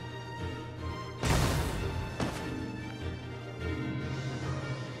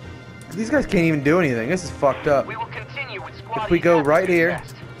 These guys can't even do anything. This is fucked up. We will continue with squad. If we go right after here,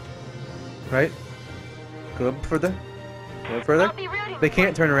 test. right? Go up further. Go up further. They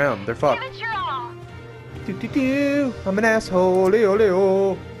can't turn around. They're fucked. Give it your all. Do do do. I'm an asshole. Leo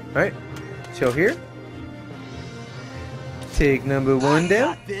leo. Right? Chill here. Take number one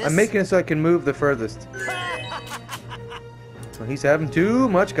down. I'm making it so I can move the furthest. Well, he's having too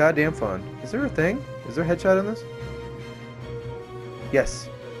much goddamn fun. Is there a thing? Is there a headshot in this? Yes.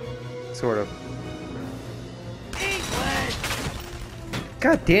 Sort of.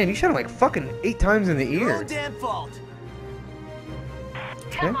 God damn, you shot him like fucking 8 times in the ear. Your own damn fault.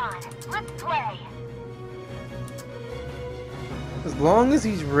 Come on, let's play. As long as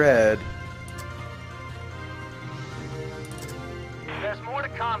he's red. There's more to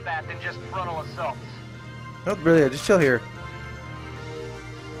combat than just frontal assaults. Not really, just chill here.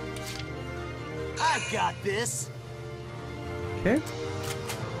 I got this. Okay.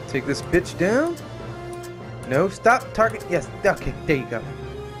 Take this bitch down. No, stop, target. Yes, okay, there you go.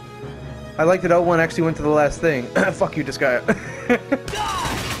 I like that L1 actually went to the last thing. Fuck you, Disgaea.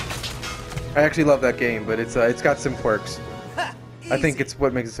 I actually love that game, but it's got some quirks. I think it's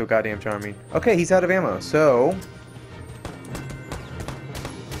what makes it so goddamn charming. Okay, he's out of ammo, so...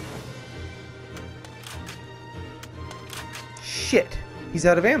 Shit, he's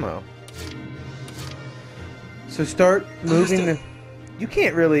out of ammo. So start moving the... You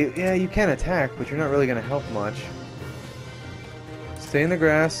can't really... Yeah, you can attack, but you're not really going to help much. Stay in the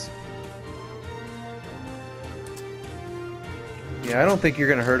grass. Yeah, I don't think you're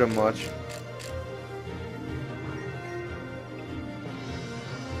going to hurt him much.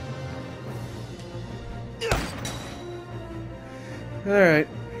 Alright.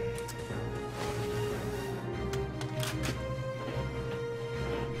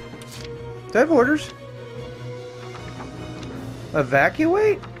 Do I have orders?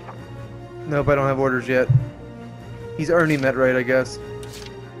 Evacuate? Nope, I don't have orders yet. He's earning that right, I guess.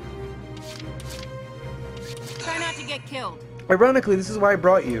 Try not to get killed. Ironically, this is why I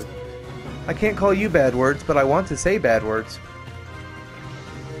brought you. I can't call you bad words, but I want to say bad words.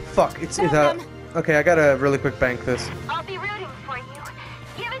 Fuck, it's okay, I gotta really quick bank this. I'll be rooting for you.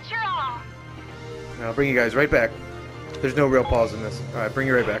 Give it your all. I'll bring you guys right back. There's no real pause in this. Alright, bring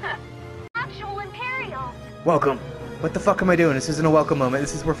you right back. Actual Imperials. Welcome. What the fuck am I doing? This isn't a welcome moment.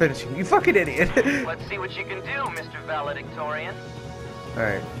 This is we're finishing. You fucking idiot. Let's see what you can do, Mr. Valedictorian.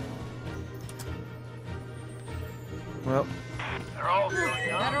 Alright. Well. They're all so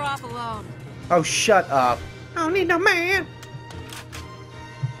young. Better off alone. Oh, shut up. I don't need no man.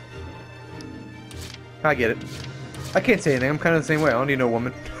 I get it. I can't say anything. I'm kind of the same way. I don't need no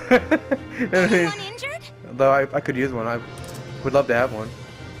woman. Anyone injured? Although I could use one. I would love to have one.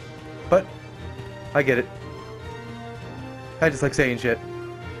 But I get it. I just like saying shit.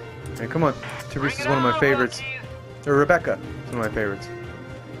 Hey, come on. Teresa's one of my favorites. Or Rebecca is one of my favorites.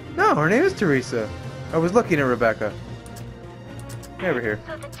 No, her name is Teresa. I was looking at Rebecca. Get over here.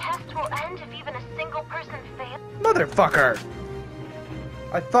 So the test will end if even a single person fails? Motherfucker!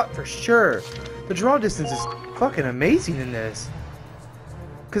 I thought for sure. The draw distance is fucking amazing in this.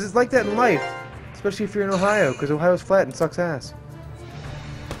 Because it's like that in life. Especially if you're in Ohio, because Ohio's flat and sucks ass.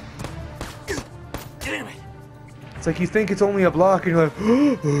 Damn it! It's like you think it's only a block and you're like,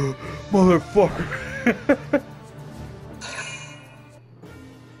 oh, motherfucker.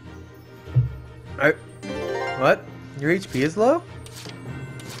 What? Your HP is low?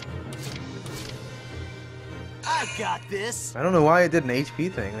 I got this. I don't know why it did an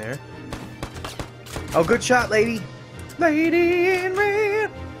HP thing there. Oh, good shot, lady. Lady in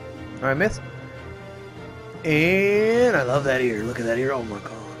red. Alright, miss. And I love that ear. Look at that ear. Oh my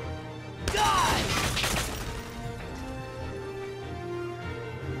god.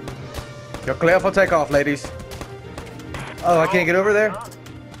 You're clear for takeoff, ladies. Oh, I can't get over there?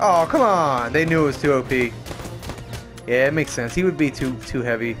 Oh, come on. They knew it was too OP. Yeah, it makes sense. He would be too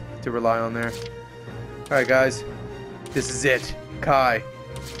heavy to rely on there. Alright, guys. This is it. Kai.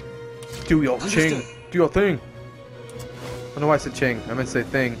 Do your ching. Do your thing. I don't know why I said ching. I meant to say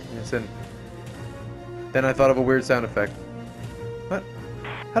thing. I said... Then I thought of a weird sound effect. What?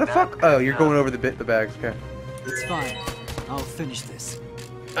 How the fuck? Oh, you're going over the bags. Okay. It's fine. I'll finish this.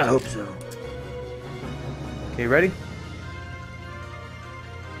 I hope so. Okay, ready?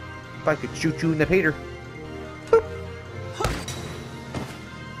 If I could shoot you in the pater. Boop.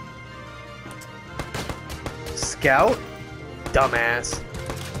 Scout? Dumbass.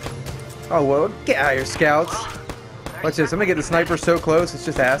 Oh, well, get out of here, scouts. Watch this. I'm gonna get the sniper so close, it's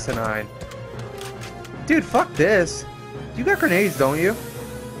just asinine. Dude, fuck this. You got grenades, don't you?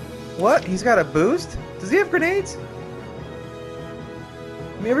 What? He's got a boost? Does he have grenades?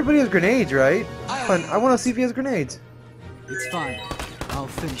 I mean, everybody has grenades, right? Fun. I want to see if he has grenades. It's fine. I'll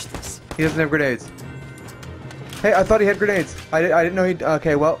finish this. He doesn't have grenades. Hey, I thought he had grenades. I didn't know he...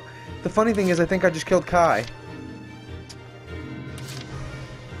 Okay, well, the funny thing is I think I just killed Kai.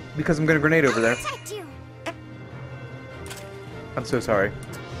 Because I'm gonna grenade over there. I'm so sorry.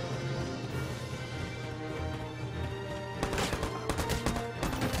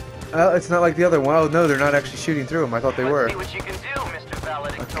 It's not like the other one. Oh no, they're not actually shooting through him. I thought they were. See what you can do, Mr. Okay,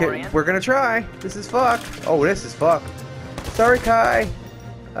 Valedictorian. we're gonna try. This is fuck. Oh, this is fuck. Sorry, Kai.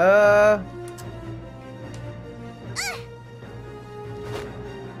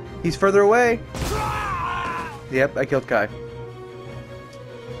 He's further away. Yep, I killed Kai.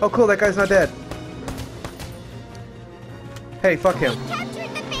 Oh, cool. That guy's not dead. Hey, fuck him.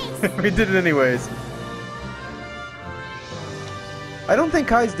 We did it anyways. I don't think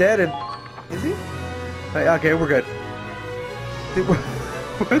Kai's dead, and is he? Hey, okay, we're good.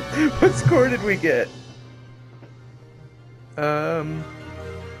 What score did we get?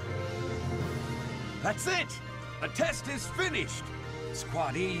 That's it! The test is finished!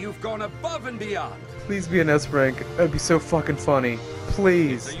 Squad E, you've gone above and beyond. Please be an S rank. That'd be so fucking funny.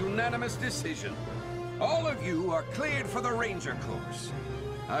 Please. It's a unanimous decision. All of you are cleared for the Ranger course.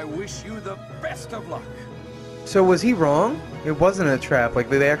 I wish you the best of luck. So was he wrong? It wasn't a trap. Like,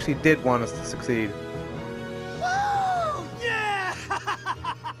 they actually did want us to succeed. Oh, yeah!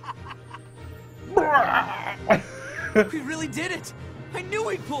 We really did it! I knew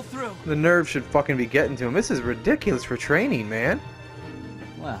we'd pull through! The nerve should fucking be getting to him. This is ridiculous for training, man.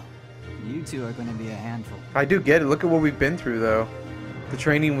 Well, you two are going to be a handful. I do get it. Look at what we've been through, though. The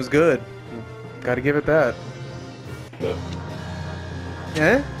training was good. Gotta give it that.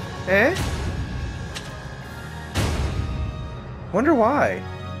 Eh? Eh? Wonder why.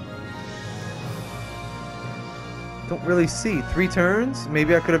 Don't really see. 3 turns?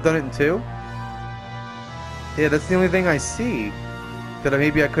 Maybe I could have done it in 2? Yeah, that's the only thing I see that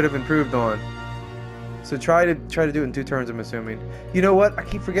maybe I could have improved on. So try to do it in 2 turns, I'm assuming. You know what? I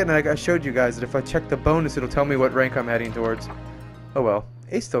keep forgetting. I showed you guys that if I check the bonus, it'll tell me what rank I'm heading towards. Oh well.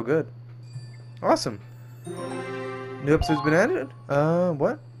 A's still good. Awesome. New episode's been added?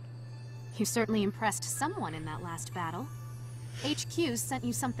 What? You certainly impressed someone in that last battle. HQ sent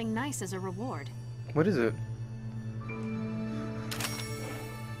you something nice as a reward. What is it?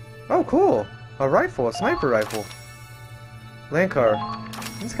 Oh, cool. A rifle, a sniper rifle. Landcar.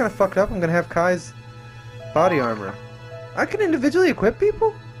 This kind of fucked up. I'm gonna have Kai's body armor. I can individually equip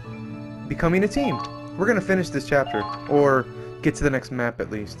people? Becoming a team. We're gonna finish this chapter. Or get to the next map at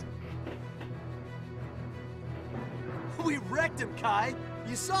least. We wrecked him, Kai.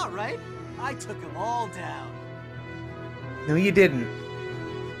 You saw, right? I took them all down. No, you didn't.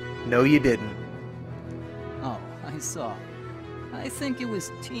 No, you didn't. Oh, I saw. I think it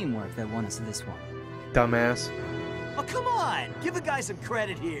was teamwork that won us this one. Dumbass. Oh, come on! Give a guy some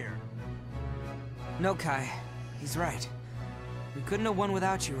credit here. No, Kai. He's right. We couldn't have won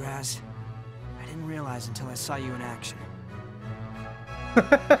without you, Raz. I didn't realize until I saw you in action.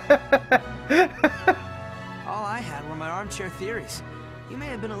 All I had were my armchair theories. You may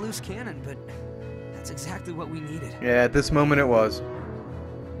have been a loose cannon, but that's exactly what we needed. Yeah, at this moment it was.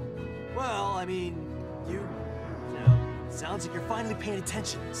 Well, I mean, you know, sounds like you're finally paying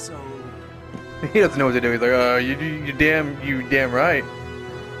attention, so... He doesn't know what to do. He's like, you damn right.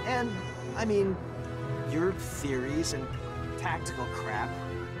 And, I mean, your theories and tactical crap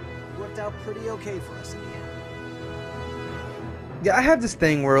worked out pretty okay for us in the end. Yeah, I have this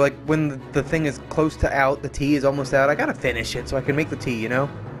thing where, like, when the thing is close to out, the tea is almost out, I gotta finish it so I can make the tea, you know?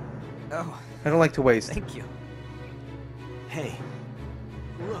 Oh. I don't like to waste. Thank you. Hey,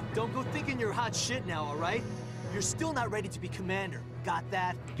 look, don't go thinking you're hot shit now, alright? You're still not ready to be commander. Got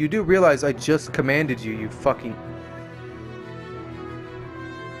that? You do realize I just commanded you, you fucking...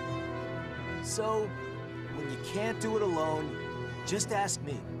 So, when you can't do it alone, just ask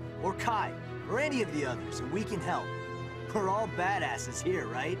me, or Kai, or any of the others, and we can help. We're all badasses here,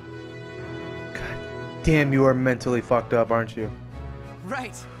 right? God damn, you are mentally fucked up, aren't you?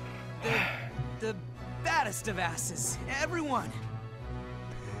 Right. The baddest of asses. Everyone.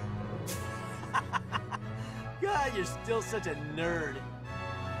 God, you're still such a nerd.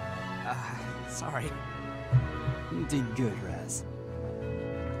 Sorry. You did good, Raz.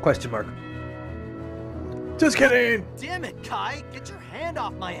 Question mark. Just kidding! Damn it, Kai! Get your hand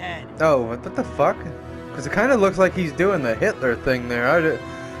off my head! Oh, what the fuck? Because it kind of looks like he's doing the Hitler thing there.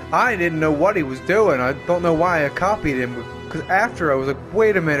 I didn't know what he was doing. I don't know why I copied him. Because after I was like,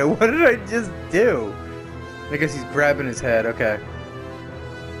 wait a minute, what did I just do? I guess he's grabbing his head, okay.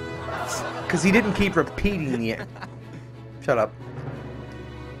 Because he didn't keep repeating the... Shut up.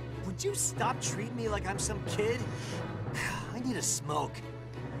 Would you stop treating me like I'm some kid? I need a smoke.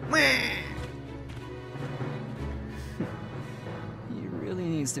 He really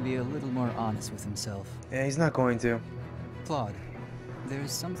needs to be a little more honest with himself. Yeah, he's not going to. Claude,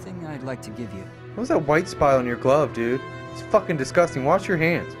 there's something I'd like to give you. What was that white spot on your glove, dude? It's fucking disgusting. Wash your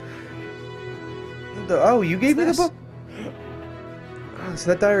hands. Oh, you gave me the book? Oh,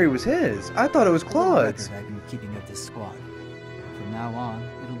 so that diary was his. I thought it was Claude's. I've been keeping of this squad. From now on,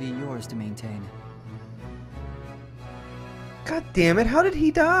 it'll be yours to maintain. God damn it, how did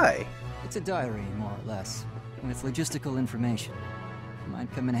he die? It's a diary, more or less, with logistical information.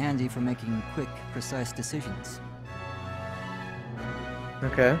 Might come in handy for making quick, precise decisions.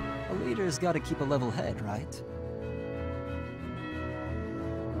 Okay. A leader's gotta keep a level head, right?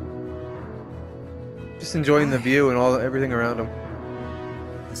 Just enjoying the view and everything around him.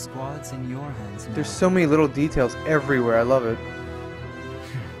 The squad's in your hands now. There's so many little details everywhere. I love it.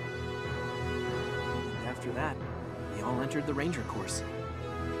 After that, we all entered the Ranger course.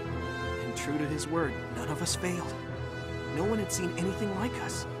 And true to his word, none of us failed. No one had seen anything like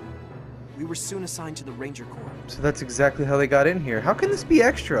us. We were soon assigned to the Ranger Corps. So that's exactly how they got in here. How can this be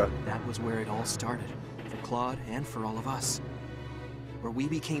extra? That was where it all started, for Claude and for all of us. Where we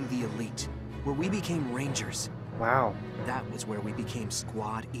became the elite. Where we became Rangers. Wow. That was where we became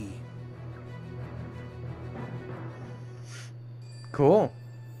Squad E. Cool.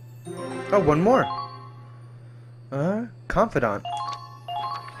 Oh, one more. Confidant.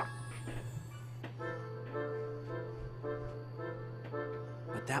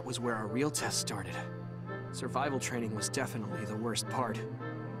 But that was where our real test started. Survival training was definitely the worst part.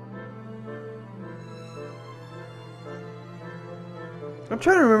 I'm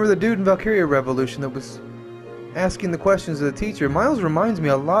trying to remember the dude in Valkyria Revolution that was asking the questions of the teacher. Miles reminds me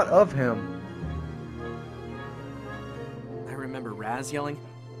a lot of him. I remember Raz yelling,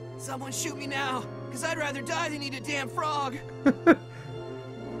 "Someone shoot me now, because I'd rather die than eat a damn frog!" Ugh,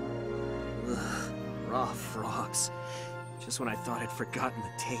 raw frogs. Just when I thought I'd forgotten the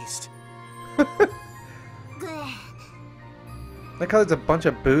taste. Like how there's a bunch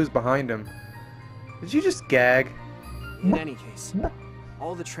of booze behind him. Did you just gag? In any case,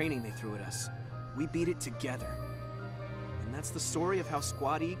 all the training they threw at us, we beat it together. And that's the story of how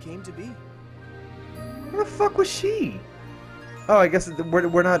Squad E came to be. Where the fuck was she? Oh, I guess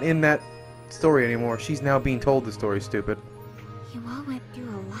we're not in that story anymore. She's now being told the story, stupid. You all went through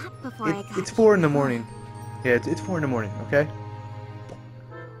a lot before I got It's 4 in the here. morning. Yeah, it's 4 in the morning, okay?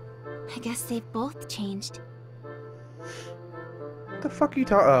 I guess they've both changed. What the fuck are you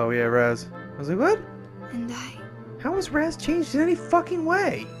talking? Oh, yeah, Raz. I was like, what? And I... How has Raz changed in any fucking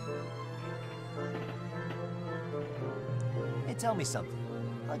way? Hey, tell me something.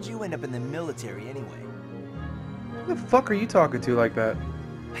 How'd you end up in the military anyway? Who the fuck are you talking to like that?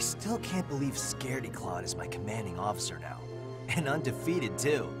 I still can't believe Scaredy Claude is my commanding officer now. And undefeated,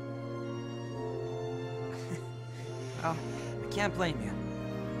 too. Oh, I can't blame you.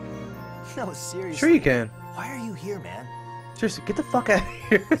 No, seriously. Sure you can. Why are you here, man? Seriously, get the fuck out of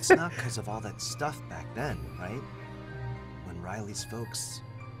here. It's not because of all that stuff back then, right? When Riley's folks...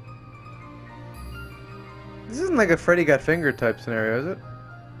 This isn't like a Freddy Got Fingered type scenario, is it?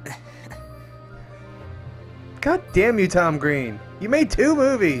 God damn you, Tom Green. You made 2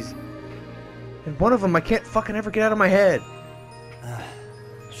 movies. And one of them I can't fucking ever get out of my head.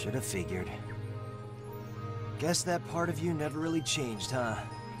 Should have figured. Guess that part of you never really changed, huh?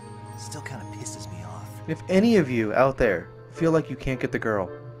 Still kind of pisses me off. If any of you out there feel like you can't get the girl,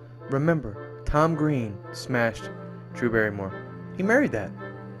 remember, Tom Green smashed Drew Barrymore. He married that.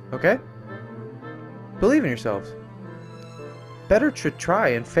 Okay? Believe in yourselves. Better to try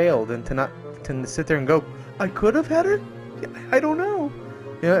and fail than to sit there and go, I could have had her? I don't know.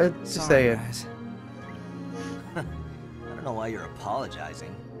 Yeah, just saying. Guys. I don't know why you're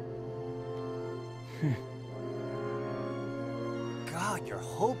apologizing. God, you're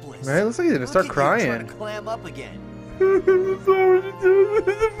hopeless. Right? Looks like he's gonna start Look at you crying. trying to clam up again.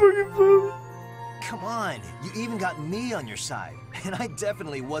 Come on, you even got me on your side, and I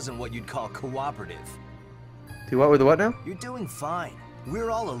definitely wasn't what you'd call cooperative. Do what with the what now? You're doing fine.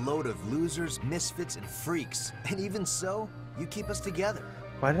 We're all a load of losers, misfits, and freaks, and even so, you keep us together.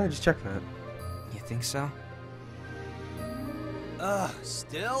 Why did I just check that? You think so?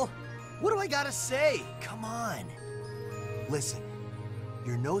 Still? What do I gotta say? Come on. Listen,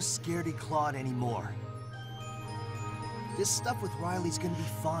 you're no scaredy Claude anymore. This stuff with Riley's gonna be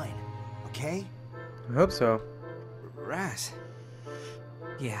fine, okay? I hope so. Raz.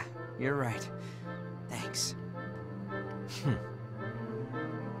 Yeah, you're right. Thanks.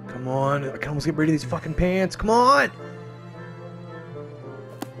 Come on, I can almost get rid of these fucking pants. Come on!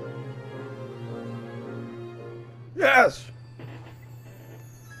 Yes!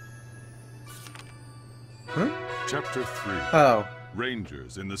 Huh? Chapter 3. Oh.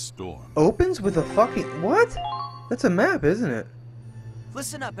 Rangers in the Storm. Opens with a fucking... What? That's a map, isn't it?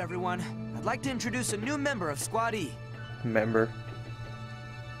 Listen up, everyone. I'd like to introduce a new member of Squad E. Member.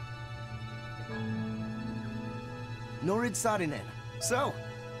 Norid Sarinen. So,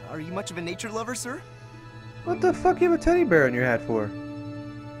 are you much of a nature lover, sir? What the fuck you have a teddy bear in your hat for?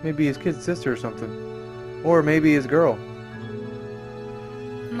 Maybe his kid's sister or something. Or maybe his girl.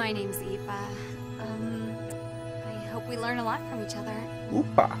 My name's Eva. I hope we learn a lot from each other.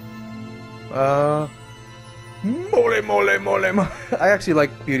 Oopa. Mole, mole, mole, mole. I actually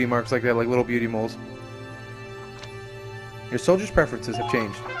like beauty marks like that, like little beauty moles. Your soldiers' preferences have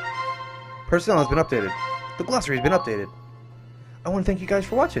changed. Personnel has been updated. The glossary has been updated. I want to thank you guys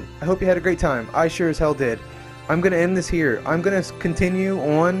for watching. I hope you had a great time. I sure as hell did. I'm going to end this here. I'm going to continue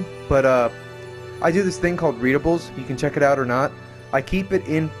on, but I do this thing called readables. You can check it out or not. I keep it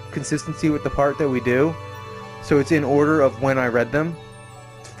in consistency with the part that we do, so it's in order of when I read them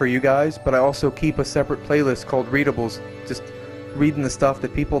for you guys, but I also keep a separate playlist called readables, just reading the stuff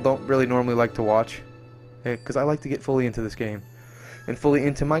that people don't really normally like to watch, because I like to get fully into this game and fully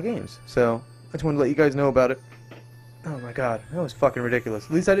into my games. So I just wanted to let you guys know about it. Oh my god, that was fucking ridiculous.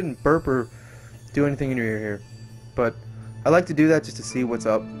 At least I didn't burp or do anything in your ear here, but I like to do that just to see what's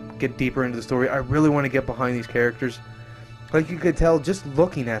up, get deeper into the story. I really want to get behind these characters. Like you could tell just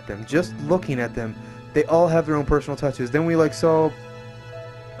looking at them, they all have their own personal touches. Then we like saw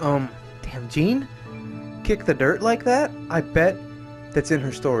damn, Jean kick the dirt like that. I bet that's in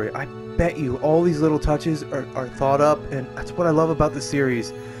her story. I bet you all these little touches are thought up, and that's what I love about the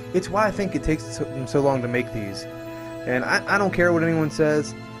series. It's why I think it takes them so long to make these. And I don't care what anyone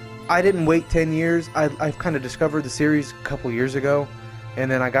says. I didn't wait 10 years. I've kind of discovered the series a couple years ago, and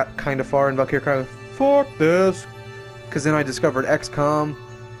then I got kind of far in Valkyria Chronicles. Fuck this. Because then I discovered XCOM.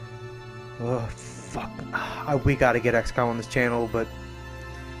 Oh, fuck. We gotta get XCOM on this channel, but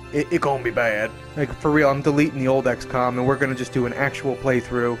it gonna be bad. Like, for real, I'm deleting the old XCOM, and we're gonna just do an actual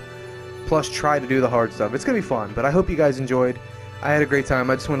playthrough, plus try to do the hard stuff. It's gonna be fun, but I hope you guys enjoyed. I had a great time.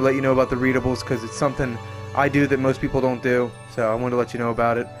 I just want to let you know about the readables, because it's something I do that most people don't do, so I wanted to let you know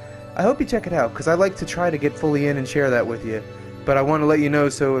about it. I hope you check it out, because I like to try to get fully in and share that with you, but I want to let you know,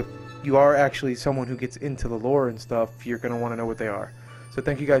 so if you are actually someone who gets into the lore and stuff, you're going to want to know what they are. So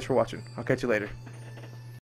thank you guys for watching. I'll catch you later.